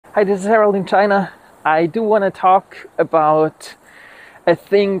Hi, this is Harold in China. I do want to talk about a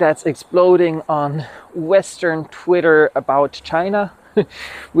thing that's exploding on Western Twitter about China,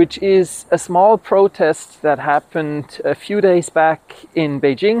 which is a small protest that happened a few days back in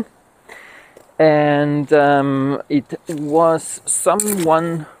Beijing. And it was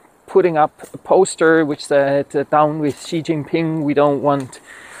someone putting up a poster which said, "Down with Xi Jinping, we don't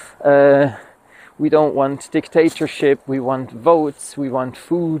want dictatorship, we want votes, we want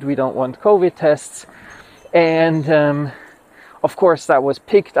food, we don't want COVID tests." And of course, that was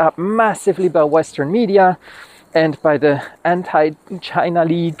picked up massively by Western media and by the anti-China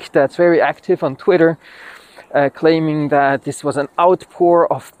League that's very active on Twitter, claiming that this was an outpour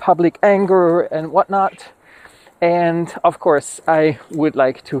of public anger and whatnot. And of course, I would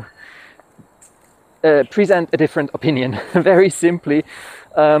like to present a different opinion, very simply.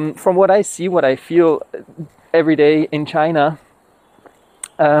 From what I see, what I feel every day in China,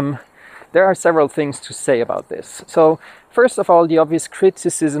 there are several things to say about this. So first of all, the obvious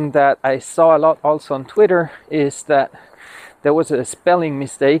criticism that I saw a lot also on Twitter is that there was a spelling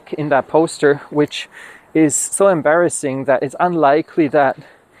mistake in that poster, which is so embarrassing that it's unlikely that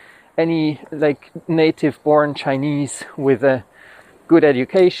any native-born Chinese with a good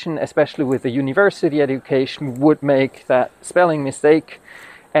education, especially with a university education, would make that spelling mistake.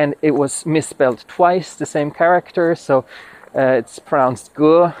 And it was misspelled twice, the same character. So it's pronounced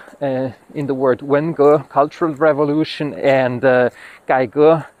Ge in the word Wenge, Cultural Revolution, and Gai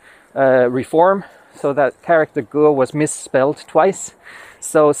Ge, Reform. So that character Ge was misspelled twice.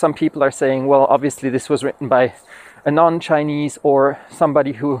 So some people are saying, well, obviously this was written by a non-Chinese or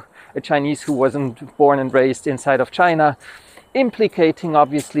a Chinese who wasn't born and raised inside of China, implicating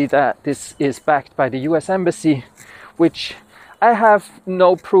obviously that this is backed by the US Embassy, which I have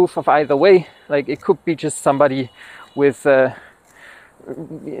no proof of either way. Like, it could be just somebody with an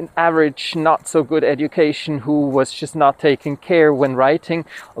average, not so good education who was just not taking care when writing.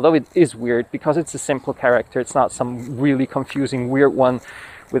 Although it is weird because it's a simple character. It's not some really confusing, weird one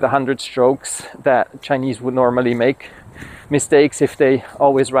with 100 strokes that Chinese would normally make mistakes if they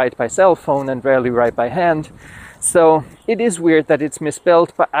always write by cell phone and rarely write by hand. So it is weird that it's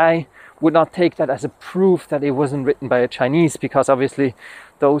misspelled, but I would not take that as a proof that it wasn't written by a Chinese, because obviously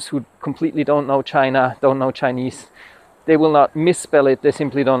those who completely don't know China, don't know Chinese, they will not misspell it, they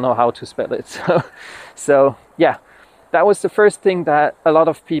simply don't know how to spell it. So yeah, that was the first thing that a lot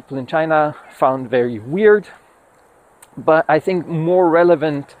of people in China found very weird. But I think more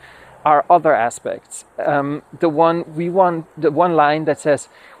relevant are other aspects. The one line that says,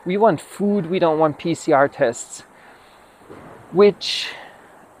 "We want food, we don't want PCR tests," which,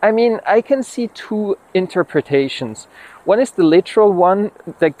 I mean, I can see two interpretations. One is the literal one,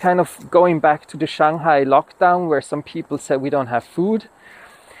 that kind of going back to the Shanghai lockdown, where some people said we don't have food.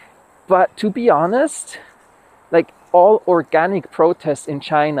 But to be honest, like, all organic protests in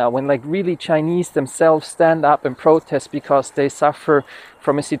China, when like really Chinese themselves stand up and protest because they suffer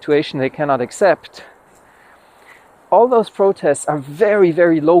from a situation they cannot accept, all those protests are very,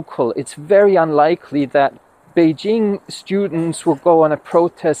 very local. It's very unlikely that Beijing students will go on a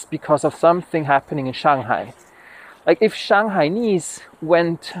protest because of something happening in Shanghai. Like, if Shanghainese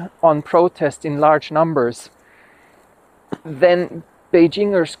went on protest in large numbers, then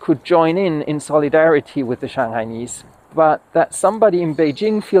Beijingers could join in solidarity with the Shanghainese. But that somebody in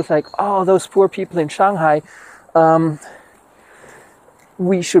Beijing feels like, oh, those poor people in Shanghai,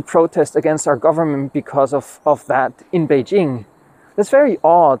 we should protest against our government because of that in Beijing. That's very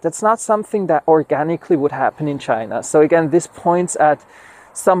odd. That's not something that organically would happen in China. So again, this points at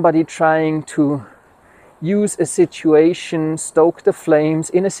somebody trying to use a situation, stoke the flames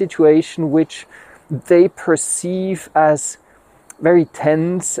in a situation which they perceive as very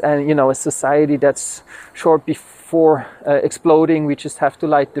tense, and, you know, a society that's short before exploding. We just have to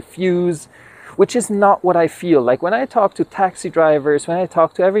light the fuse, which is not what I feel. Like, when I talk to taxi drivers, when I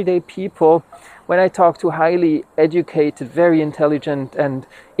talk to everyday people, when I talk to highly educated, very intelligent and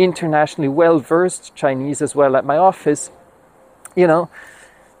internationally well-versed Chinese as well at my office, you know,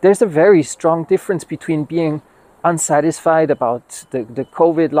 there's a very strong difference between being unsatisfied about the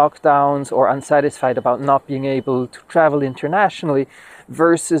COVID lockdowns or unsatisfied about not being able to travel internationally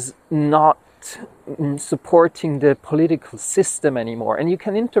versus not supporting the political system anymore. And you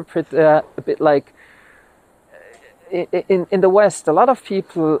can interpret that a bit like, in the West, a lot of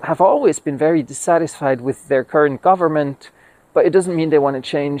people have always been very dissatisfied with their current government, but it doesn't mean they want to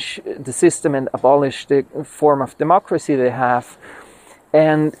change the system and abolish the form of democracy they have.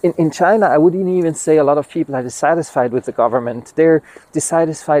 And in China, I wouldn't even say a lot of people are dissatisfied with the government. They're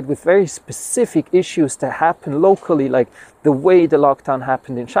dissatisfied with very specific issues that happen locally, like the way the lockdown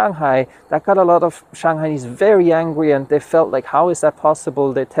happened in Shanghai. That got a lot of Shanghainese very angry, and they felt like, how is that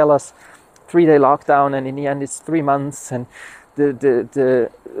possible? They tell us 3-day lockdown, and in the end it's 3 months, and the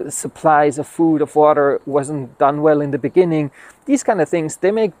supplies of food, of water wasn't done well in the beginning. These kind of things,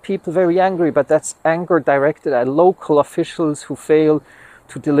 they make people very angry, but that's anger directed at local officials who fail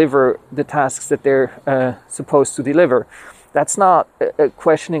to deliver the tasks that they're supposed to deliver. That's not a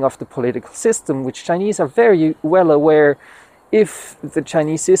questioning of the political system, which Chinese are very well aware. If the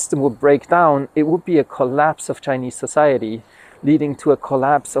Chinese system would break down, it would be a collapse of Chinese society, leading to a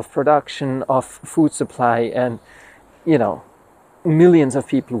collapse of production, of food supply, and, you know, millions of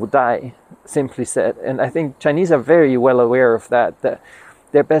people would die, simply said. And I think Chinese are very well aware of that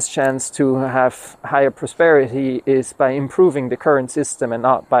their best chance to have higher prosperity is by improving the current system and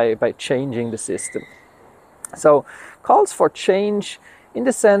not by changing the system. So calls for change in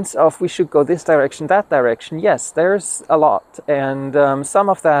the sense of we should go this direction, that direction. Yes, there's a lot. And some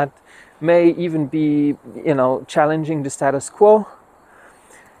of that may even be, you know, challenging the status quo.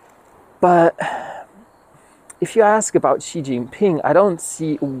 But if you ask about Xi Jinping, I don't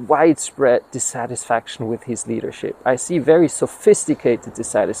see widespread dissatisfaction with his leadership. I see very sophisticated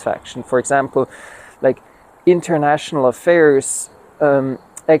dissatisfaction. For example, like international affairs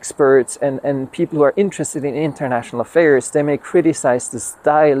experts and people who are interested in international affairs, they may criticize the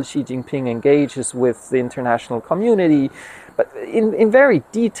style Xi Jinping engages with the international community, but in very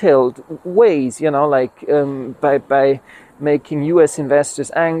detailed ways, you know, like by making US investors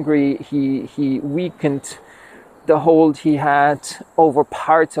angry, he weakened the hold he had over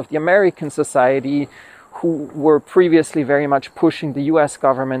parts of the American society who were previously very much pushing the US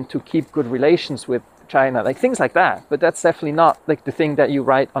government to keep good relations with China, like things like that. But that's definitely not like the thing that you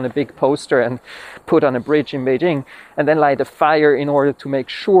write on a big poster and put on a bridge in Beijing and then light a fire in order to make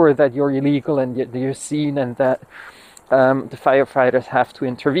sure that you're illegal and you're seen and that the firefighters have to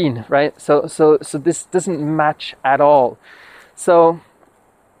intervene, right? So this doesn't match at all. So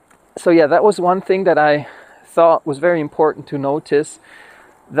yeah, that was one thing that I thought was very important to notice,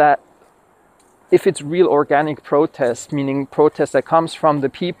 that if it's real organic protest, meaning protest that comes from the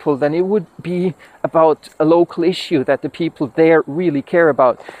people, then it would be about a local issue that the people there really care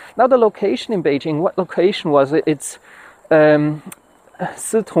about. Now the location in Beijing, what location was it? It's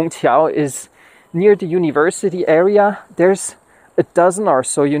Sitongqiao is near the university area. There's a dozen or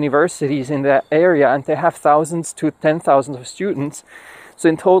so universities in that area, and they have thousands to 10,000 of students. So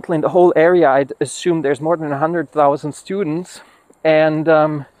in total, in the whole area, I'd assume there's more than 100,000 students.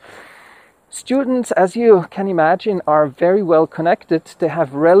 And students, as you can imagine, are very well connected. They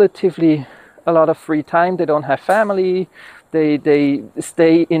have relatively a lot of free time. They don't have family. They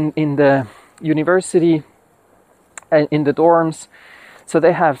stay in the university and in the dorms. So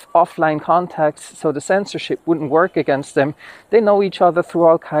they have offline contacts, so the censorship wouldn't work against them. They know each other through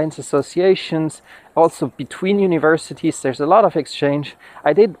all kinds of associations. Also between universities, there's a lot of exchange.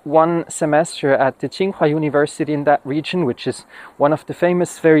 I did one semester at the Tsinghua University in that region, which is one of the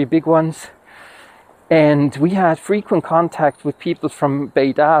famous, very big ones. And we had frequent contact with people from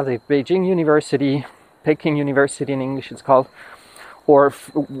Beida, the Beijing University, Peking University in English it's called, or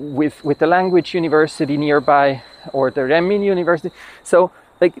with the language university nearby, or the Renmin University. So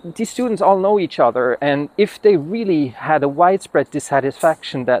like these students all know each other, and if they really had a widespread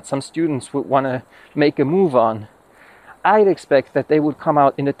dissatisfaction that some students would want to make a move on, I'd expect that they would come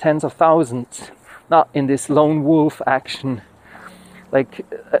out in the tens of thousands, not in this lone wolf action. Like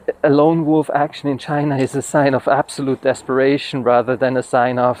a lone wolf action in China is a sign of absolute desperation rather than a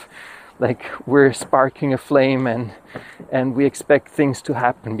sign of like we're sparking a flame and we expect things to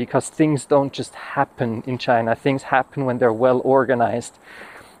happen, because things don't just happen in China. Things happen when they're well organized.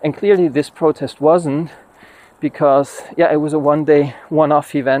 And clearly this protest wasn't, because yeah, it was a one-day,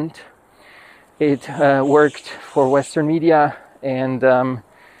 one-off event. It worked for Western media, and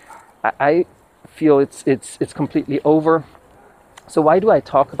I feel it's completely over. So why do I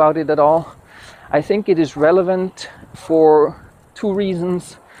talk about it at all? I think it is relevant for two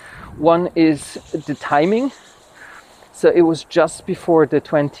reasons. One is the timing. So it was just before the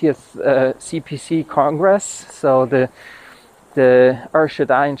 20th CPC Congress. So the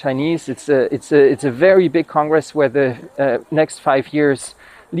 20in Chinese, it's a very big Congress where the next 5 years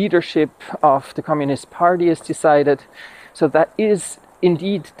leadership of the Communist Party is decided. So that is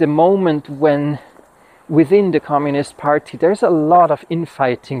indeed the moment when within the Communist Party there's a lot of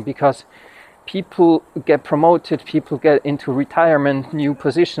infighting, because people get promoted, people get into retirement, new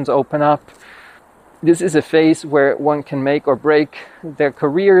positions open up, this is a phase where one can make or break their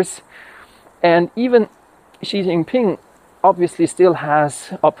careers. And even Xi Jinping obviously still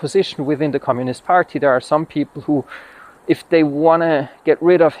has opposition within the Communist Party. There are some people who, if they want to get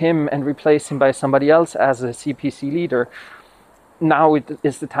rid of him and replace him by somebody else as a CPC leader, now it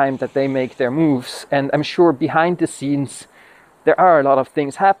is the time that they make their moves. And I'm sure behind the scenes, there are a lot of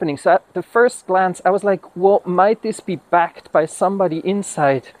things happening. So at the first glance, I was like, well, might this be backed by somebody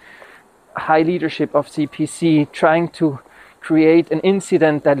inside high leadership of CPC trying to create an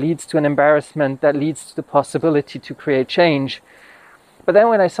incident that leads to an embarrassment, that leads to the possibility to create change? But then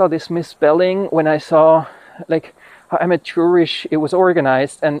when I saw this misspelling, when I saw like how amateurish it was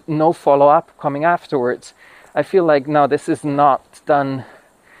organized and no follow-up coming afterwards, I feel like, no, this is not done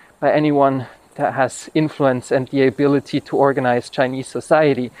by anyone that has influence and the ability to organize Chinese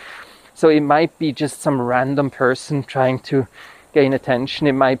society. So it might be just some random person trying to gain attention.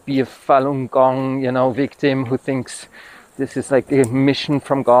 It might be a Falun Gong, victim who thinks this is like a mission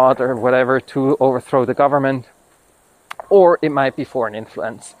from God or whatever to overthrow the government. Or it might be foreign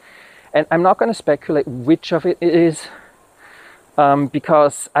influence. And I'm not going to speculate which of it is,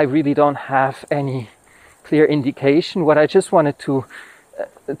 because I really don't have any clear indication. What I just wanted to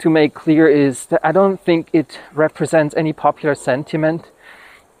make clear is that I don't think it represents any popular sentiment.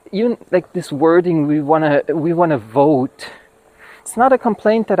 Even like this wording, we wanna vote. It's not a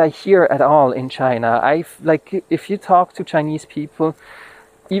complaint that I hear at all in China. If you talk to Chinese people,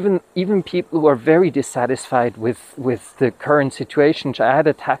 even people who are very dissatisfied with the current situation. I had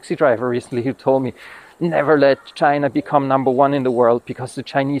a taxi driver recently who told me, never let China become #1 in the world, because the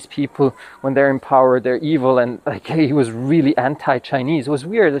Chinese people, when they're in power, they're evil. And like, he was really anti-Chinese. It was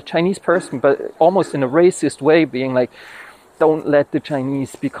weird, a Chinese person, but almost in a racist way, being like, don't let the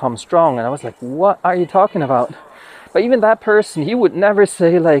Chinese become strong. And I was like, what are you talking about? But even that person, he would never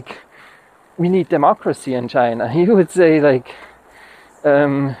say like, we need democracy in China. He would say like,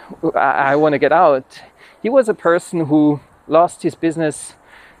 I want to get out. He was a person who lost his business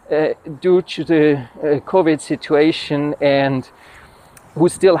due to the COVID situation, and who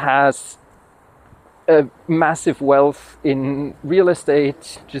still has a massive wealth in real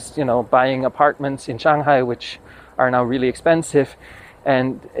estate, just buying apartments in Shanghai, which are now really expensive.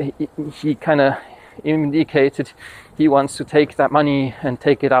 And he kind of indicated he wants to take that money and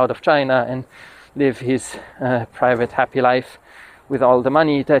take it out of China and live his private happy life with all the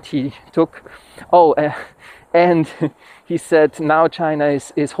money that he took. And he said now China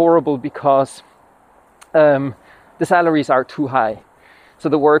is horrible because the salaries are too high. So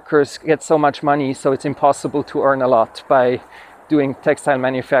the workers get so much money, so it's impossible to earn a lot by doing textile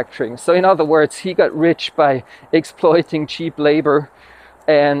manufacturing. So in other words, he got rich by exploiting cheap labor,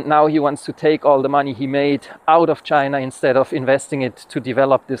 and now he wants to take all the money he made out of China instead of investing it to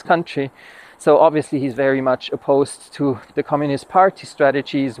develop this country. So obviously he's very much opposed to the Communist Party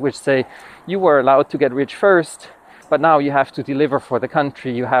strategies, which say you were allowed to get rich first, but now you have to deliver for the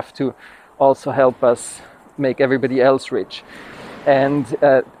country. You have to also help us make everybody else rich. And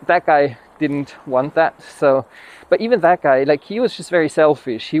that guy didn't want that. But even that guy, like, he was just very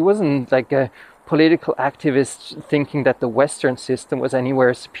selfish. He wasn't like a political activist thinking that the Western system was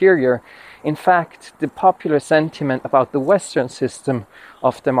anywhere superior. In fact, the popular sentiment about the Western system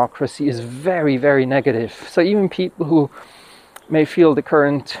of democracy is very, very negative. So even people who may feel the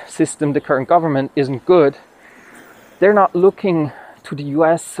current system, the current government isn't good, they're not looking to the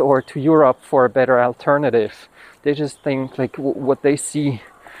US or to Europe for a better alternative. They just think like what they see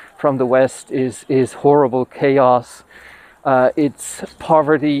from the West is horrible chaos. It's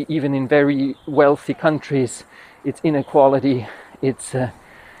poverty, even in very wealthy countries. It's inequality. It's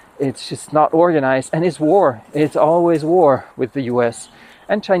just not organized, and it's war. It's always war with the US,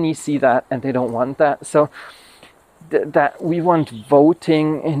 and Chinese see that, and they don't want that. So that we want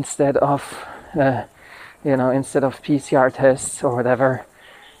voting instead of instead of PCR tests or whatever.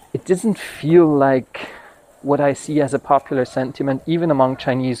 It doesn't feel like what I see as a popular sentiment, even among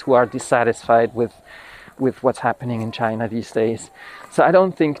Chinese who are dissatisfied with what's happening in China these days. So I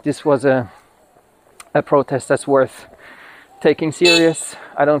don't think this was a protest that's worth taking serious.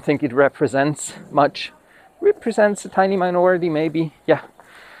 I don't think it represents much. Represents a tiny minority, maybe. Yeah.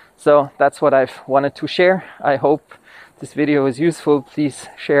 So that's what I've wanted to share. I hope this video is useful. Please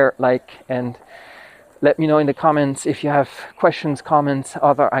share, like, and let me know in the comments if you have questions, comments,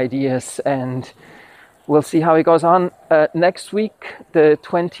 other ideas, and we'll see how it goes on. Next week, the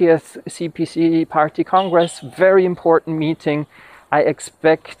 20th CPC Party Congress, very important meeting. I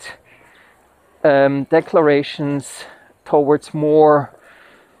expect declarations towards more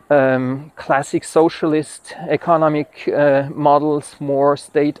classic socialist economic models, more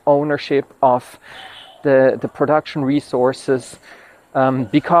state ownership of the production resources,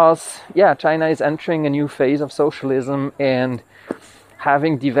 because yeah, China is entering a new phase of socialism, and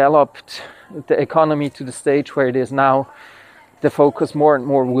having developed the economy to the stage where it is now, the focus more and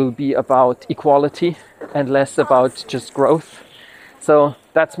more will be about equality and less about just growth. So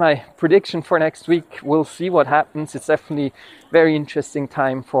that's my prediction for next week. We'll see what happens. It's definitely very interesting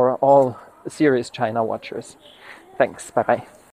time for all serious China watchers. Thanks. Bye bye.